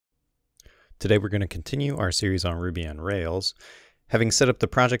Today we're going to continue our series on Ruby on Rails. Having set up the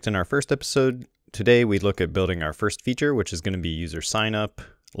project in our first episode, today we look at building our first feature, which is going to be user sign up,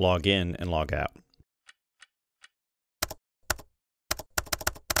 log in, and log out.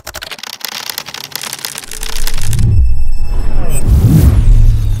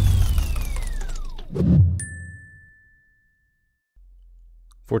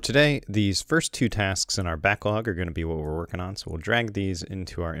 For today, these first two tasks in our backlog are going to be what we're working on. So we'll drag these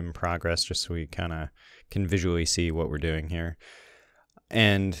into our in progress just so we kind of can visually see what we're doing here.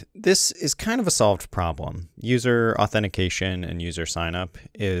 And this is kind of a solved problem. User authentication and user signup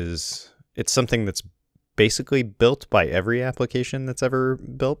it's something that's basically built by every application that's ever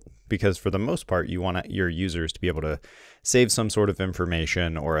built, because for the most part, you want your users to be able to save some sort of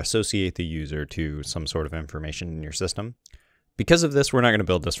information or associate the user to some sort of information in your system. Because of this, we're not going to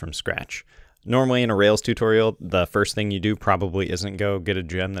build this from scratch. Normally in a Rails tutorial, the first thing you do probably isn't go get a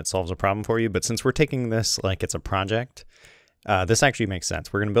gem that solves a problem for you. But since we're taking this like it's a project, this actually makes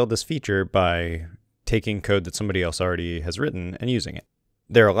sense. We're going to build this feature by taking code that somebody else already has written and using it.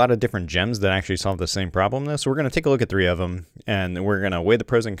 There are a lot of different gems that actually solve the same problem though. So we're going to take a look at 3 of them, and we're going to weigh the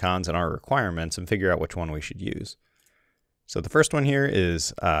pros and cons and our requirements and figure out which one we should use. So the first one here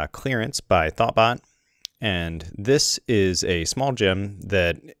is clearance by Thoughtbot. And this is a small gem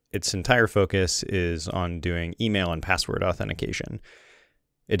that its entire focus is on doing email and password authentication.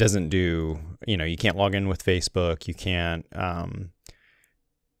 It doesn't do, you can't log in with Facebook, you can't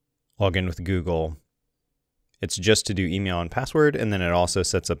log in with Google. It's just to do email and password, and then it also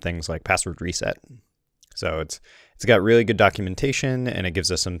sets up things like password reset. So it's got really good documentation, and it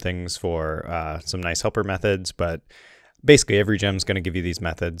gives us some things for some nice helper methods, but basically every gem is going to give you these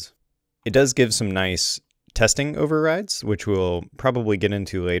methods. It does give some nice testing overrides, which we'll probably get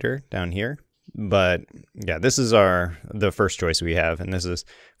into later down here. But yeah, this is the first choice we have, and this is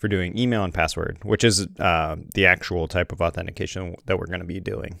for doing email and password, which is the actual type of authentication that we're going to be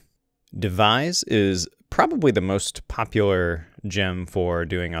doing. Devise is probably the most popular gem for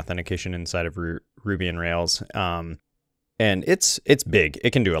doing authentication inside of Ruby on Rails, and it's big.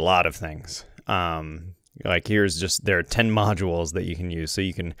 It can do a lot of things. Like there are 10 modules that you can use, so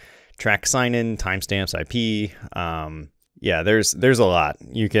you can track sign-in, timestamps, IP. Yeah, there's a lot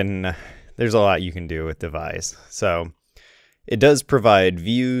you can do with Devise. So it does provide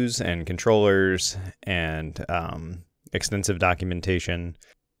views and controllers and extensive documentation.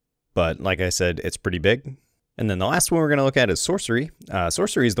 But like I said, it's pretty big. And then the last one we're going to look at is Sorcery.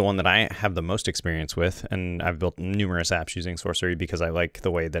 Sorcery is the one that I have the most experience with, and I've built numerous apps using Sorcery because I like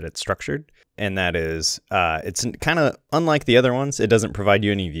the way that it's structured. And that is, it's kind of unlike the other ones. It doesn't provide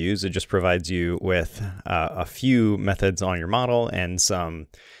you any views. It just provides you with a few methods on your model and some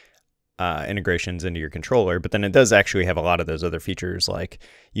integrations into your controller. But then it does actually have a lot of those other features, like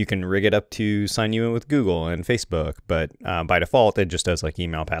you can rig it up to sign you in with Google and Facebook. But by default, it just does like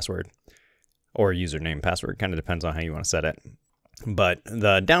email, password, or username, password. Kind of depends on how you want to set it. But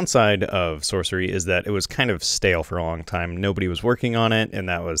the downside of Sorcery is that it was kind of stale for a long time. Nobody was working on it, and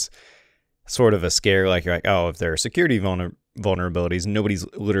that was sort of a scare. Like you're like, oh, if there are security vulnerabilities, nobody's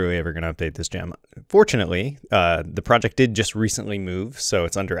literally ever going to update this gem. Fortunately, the project did just recently move, so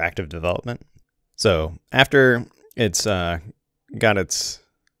it's under active development. So after it's got its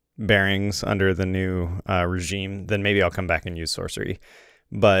bearings under the new regime, then maybe I'll come back and use Sorcery.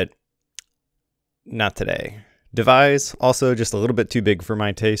 But not today. Devise, also just a little bit too big for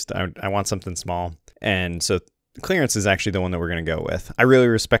my taste. I want something small. And so clearance is actually the one that we're going to go with. I really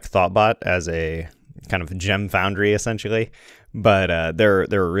respect Thoughtbot as a kind of gem foundry, essentially. But they're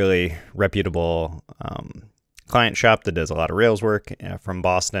a really reputable client shop that does a lot of Rails work from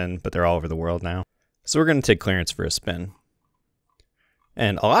Boston, but they're all over the world now. So we're going to take clearance for a spin.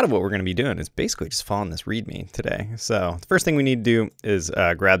 And a lot of what we're going to be doing is basically just following this README today. So the first thing we need to do is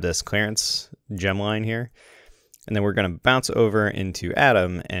grab this clearance gem line here. And then we're going to bounce over into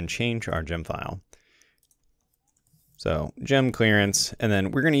Atom and change our gem file. So gem clearance, and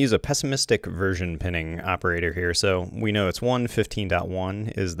then we're going to use a pessimistic version pinning operator here. So we know it's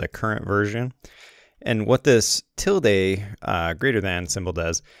 1.15.1 is the current version. And what this tilde greater than symbol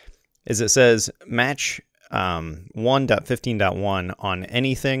does is it says match 1.15.1 on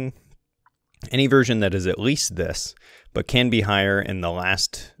any version that is at least this, but can be higher in the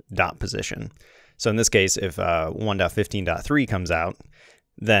last dot position. So in this case, if 1.15.3 comes out,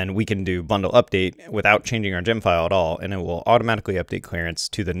 then we can do bundle update without changing our gem file at all, and it will automatically update clearance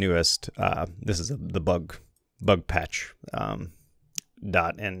to the newest. This is the bug patch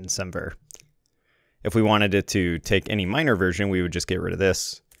dot and semver. If we wanted it to take any minor version, we would just get rid of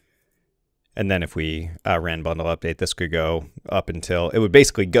this And then if we ran bundle update, this could go up until, it would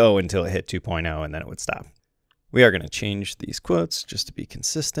basically go until it hit 2.0 and then it would stop. We are going to change these quotes just to be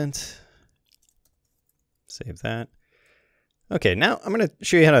consistent. Save that. Okay, now I'm going to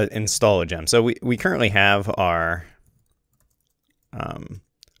show you how to install a gem. So we currently have our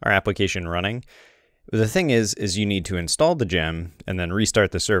application running. The thing is you need to install the gem and then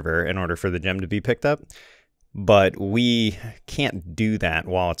restart the server in order for the gem to be picked up. But we can't do that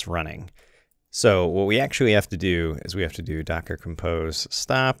while it's running. So what we actually have to do is we have to do docker compose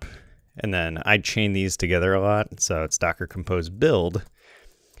stop, and then I chain these together a lot. So it's docker compose build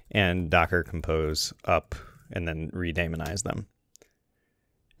and docker compose up, and then redaemonize them.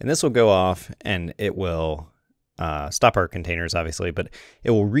 And this will go off and it will stop our containers, obviously, but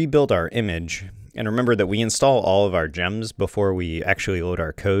it will rebuild our image. And remember that we install all of our gems before we actually load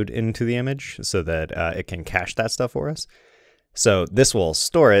our code into the image so that it can cache that stuff for us. So this will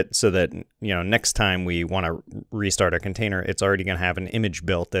store it so that, next time we want to restart a container, it's already going to have an image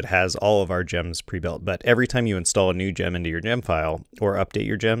built that has all of our gems pre-built. But every time you install a new gem into your gem file or update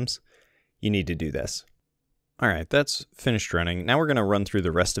your gems, you need to do this. All right, that's finished running. Now we're going to run through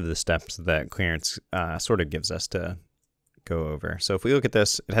the rest of the steps that clearance sort of gives us to go over. So if we look at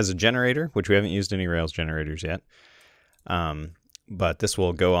this, it has a generator, which we haven't used any Rails generators yet. But this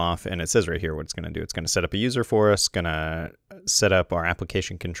will go off, and it says right here what it's going to do. It's going to set up a user for us, going to set up our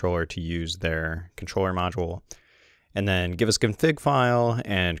application controller to use their controller module, and then give us a config file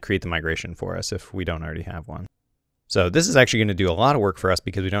and create the migration for us if we don't already have one. So this is actually going to do a lot of work for us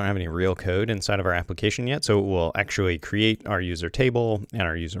because we don't have any real code inside of our application yet. So it will actually create our user table and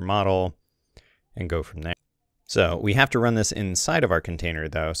our user model and go from there. So we have to run this inside of our container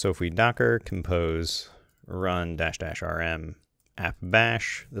though. So if we docker compose run --rm app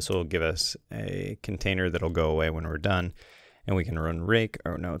bash, this will give us a container that'll go away when we're done. And we can run rake,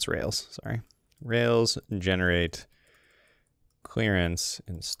 oh no, it's Rails, sorry. Rails generate clearance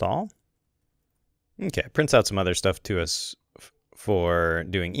install. Okay, it prints out some other stuff to us for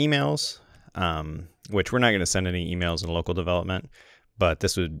doing emails, which we're not going to send any emails in local development, but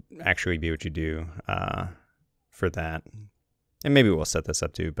this would actually be what you do for that. And maybe we'll set this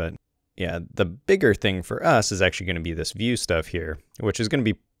up too, but yeah, the bigger thing for us is actually going to be this view stuff here, which is going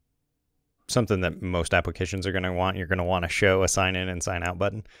to be something that most applications are going to want. You're going to want to show a sign in and sign out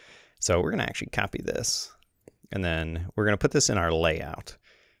button. So we're going to actually copy this, and then we're going to put this in our layout.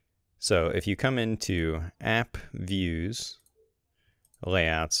 So if you come into app views,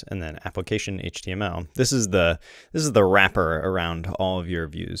 layouts, and then application HTML, this is the wrapper around all of your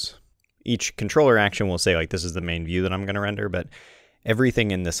views. Each controller action will say like, this is the main view that I'm going to render, but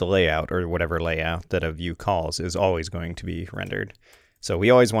everything in this layout or whatever layout that a view calls is always going to be rendered. So we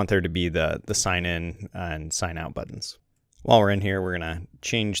always want there to be the sign in and sign out buttons. While we're in here, we're going to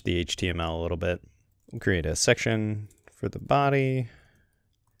change the HTML a little bit. We'll create a section for the body.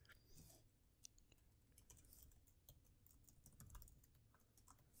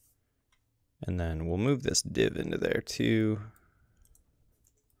 And then we'll move this div into there too.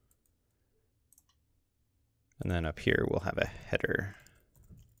 And then up here, we'll have a header.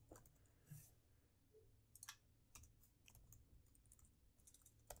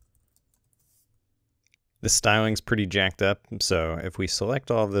 The styling's pretty jacked up. So if we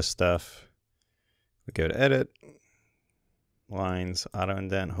select all of this stuff, we go to edit, lines, auto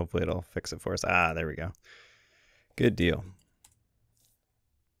indent, hopefully it'll fix it for us. Ah, there we go. Good deal.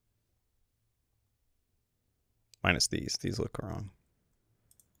 Minus these look wrong.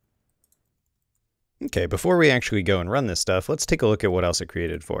 Okay, before we actually go and run this stuff, let's take a look at what else it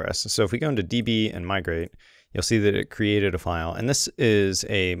created for us. So if we go into DB and migrate, you'll see that it created a file. And this is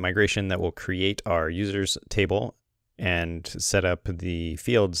a migration that will create our users table and set up the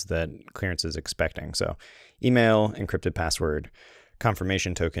fields that clearance is expecting. So email, encrypted password,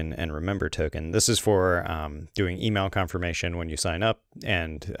 confirmation token, and remember token. This is for doing email confirmation when you sign up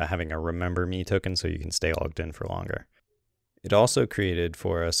and having a remember me token so you can stay logged in for longer. It also created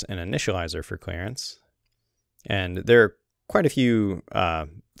for us an initializer for clearance. And there are quite a few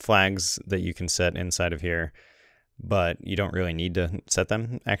flags that you can set inside of here, but you don't really need to set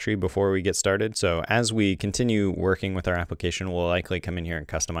them actually before we get started. So as we continue working with our application, we'll likely come in here and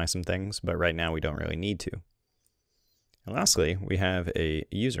customize some things, but right now we don't really need to. And lastly, we have a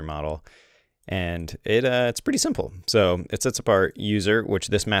user model, and it's pretty simple. So it sets up our user, which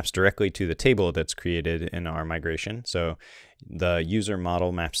this maps directly to the table that's created in our migration. So the user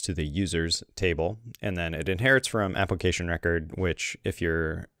model maps to the users table, and then it inherits from application record, which if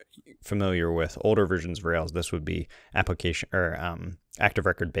you're familiar with older versions of Rails, this would be application or active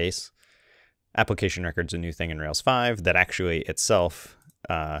record base. Application record's a new thing in Rails 5 that actually itself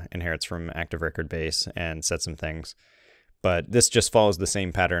inherits from active record base and sets some things. But this just follows the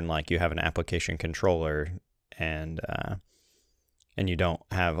same pattern, like you have an application controller and you don't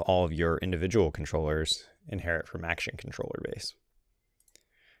have all of your individual controllers inherit from action controller base.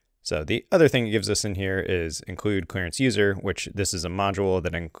 So the other thing it gives us in here is include clearance user, which this is a module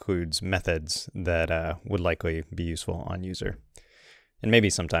that includes methods that would likely be useful on user. And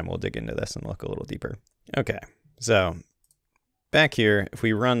maybe sometime we'll dig into this and look a little deeper. Okay, so back here, if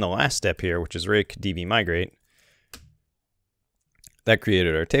we run the last step here, which is rake db migrate, that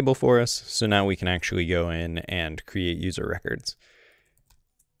created our table for us. So now we can actually go in and create user records.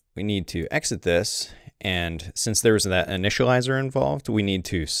 We need to exit this. And since there was that initializer involved, we need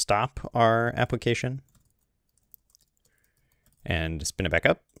to stop our application and spin it back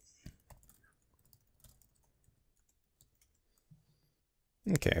up.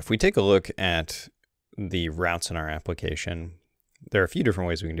 Okay, if we take a look at the routes in our application, there are a few different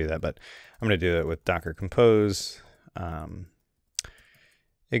ways we can do that, but I'm going to do it with Docker Compose,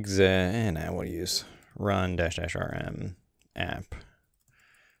 exec, and I will use run --rm app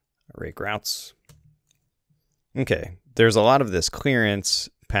rake routes. Okay, there's a lot of this clearance,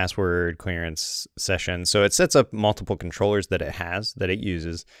 password clearance session. So it sets up multiple controllers that it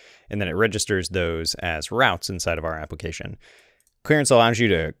uses, and then it registers those as routes inside of our application. Clearance allows you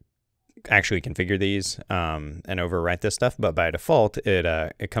to actually configure these and overwrite this stuff, but by default,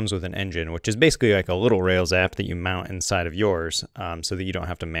 it comes with an engine, which is basically like a little Rails app that you mount inside of yours so that you don't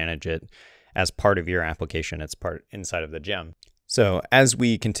have to manage it as part of your application. It's part inside of the gem. So as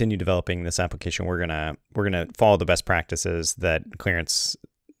we continue developing this application, we're gonna follow the best practices that clearance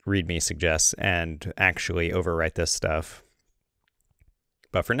README suggests and actually overwrite this stuff.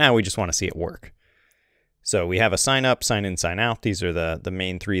 But for now, we just want to see it work. So we have a sign up, sign in, sign out. These are the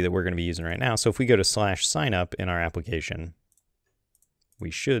main three that we're going to be using right now. So if we go to /signup in our application,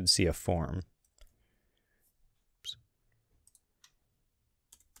 we should see a form. Oops.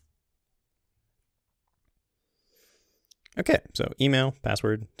 Okay, so email,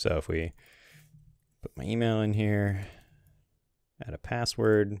 password. So if we put my email in here, add a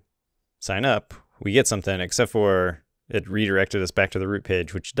password, sign up, we get something, except for it redirected us back to the root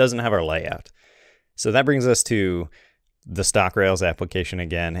page, which doesn't have our layout. So that brings us to the stock Rails application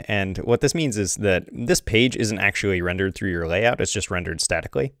again. And what this means is that this page isn't actually rendered through your layout. It's just rendered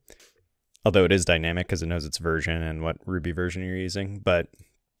statically, although it is dynamic because it knows its version and what Ruby version you're using. But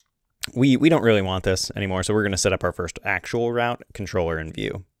we don't really want this anymore. So we're going to set up our first actual route, controller and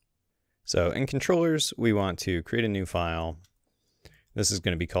view. So in controllers, we want to create a new file. This is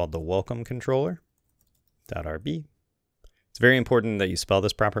going to be called the welcome controller.rb. It's very important that you spell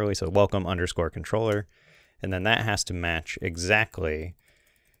this properly. So welcome_controller. And then that has to match exactly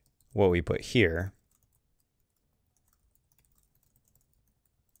what we put here.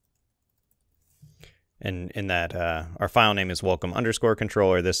 And in that, our file name is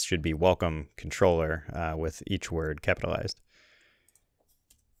welcome_controller. This should be welcome controller with each word capitalized.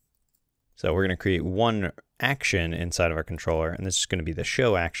 So we're going to create one action inside of our controller, and this is going to be the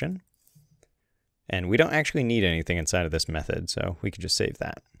show action. And we don't actually need anything inside of this method, so we could just save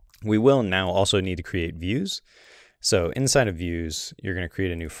that. We will now also need to create views. So inside of views, you're going to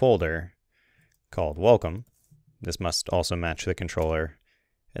create a new folder called welcome. This must also match the controller.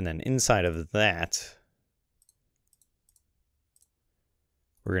 And then inside of that,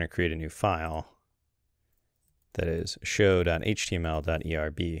 we're going to create a new file that is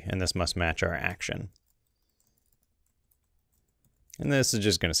show.html.erb, and this must match our action. And this is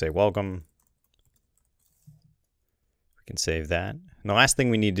just going to say welcome. We can save that. And the last thing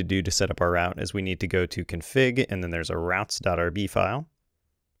we need to do to set up our route is we need to go to config, and then there's a routes.rb file.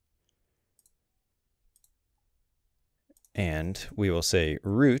 And we will say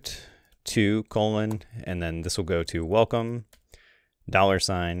root to : and then this will go to welcome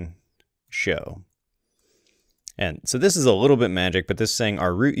 $show. And so this is a little bit magic, but this is saying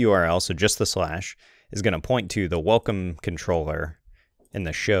our root URL, so just the slash, is going to point to the welcome controller in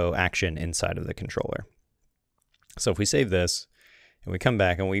the show action inside of the controller. So if we save this and we come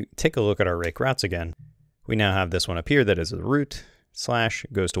back and we take a look at our rake routes again, we now have this one up here that is the root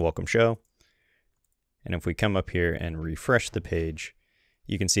 / goes to welcome show. And if we come up here and refresh the page,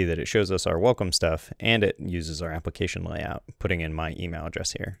 you can see that it shows us our welcome stuff and it uses our application layout, putting in my email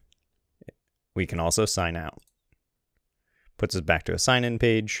address here. We can also sign out. Puts us back to a sign-in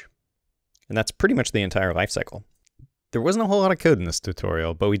page. And that's pretty much the entire lifecycle. There wasn't a whole lot of code in this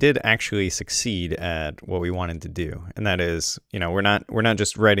tutorial, but we did actually succeed at what we wanted to do. And that is, we're not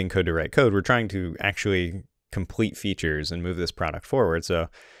just writing code to write code. We're trying to actually complete features and move this product forward. So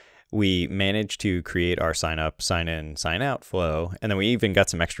we managed to create our sign up, sign in, sign out flow. And then we even got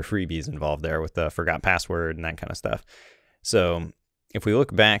some extra freebies involved there with the forgot password and that kind of stuff. So if we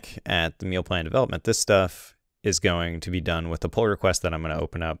look back at the meal plan development, this stuff is going to be done with the pull request that I'm going to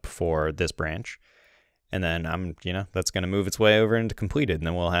open up for this branch. And then that's going to move its way over into completed. And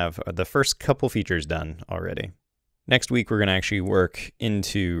then we'll have the first couple features done already. Next week, we're going to actually work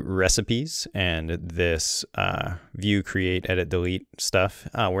into recipes and this view, create, edit, delete stuff.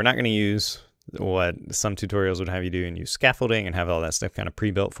 We're not going to use what some tutorials would have you do and use scaffolding and have all that stuff kind of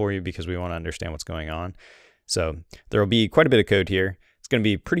pre-built for you because we want to understand what's going on. So there will be quite a bit of code here. It's going to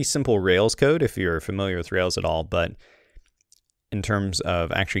be pretty simple Rails code if you're familiar with Rails at all, but in terms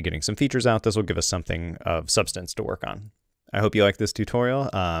of actually getting some features out, this will give us something of substance to work on. I hope you liked this tutorial.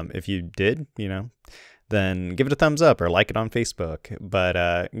 If you did, then give it a thumbs up or like it on Facebook.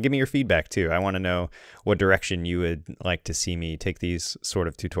 But give me your feedback too. I want to know what direction you would like to see me take these sort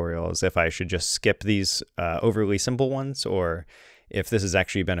of tutorials, if I should just skip these overly simple ones or if this is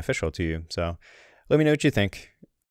actually beneficial to you. So let me know what you think.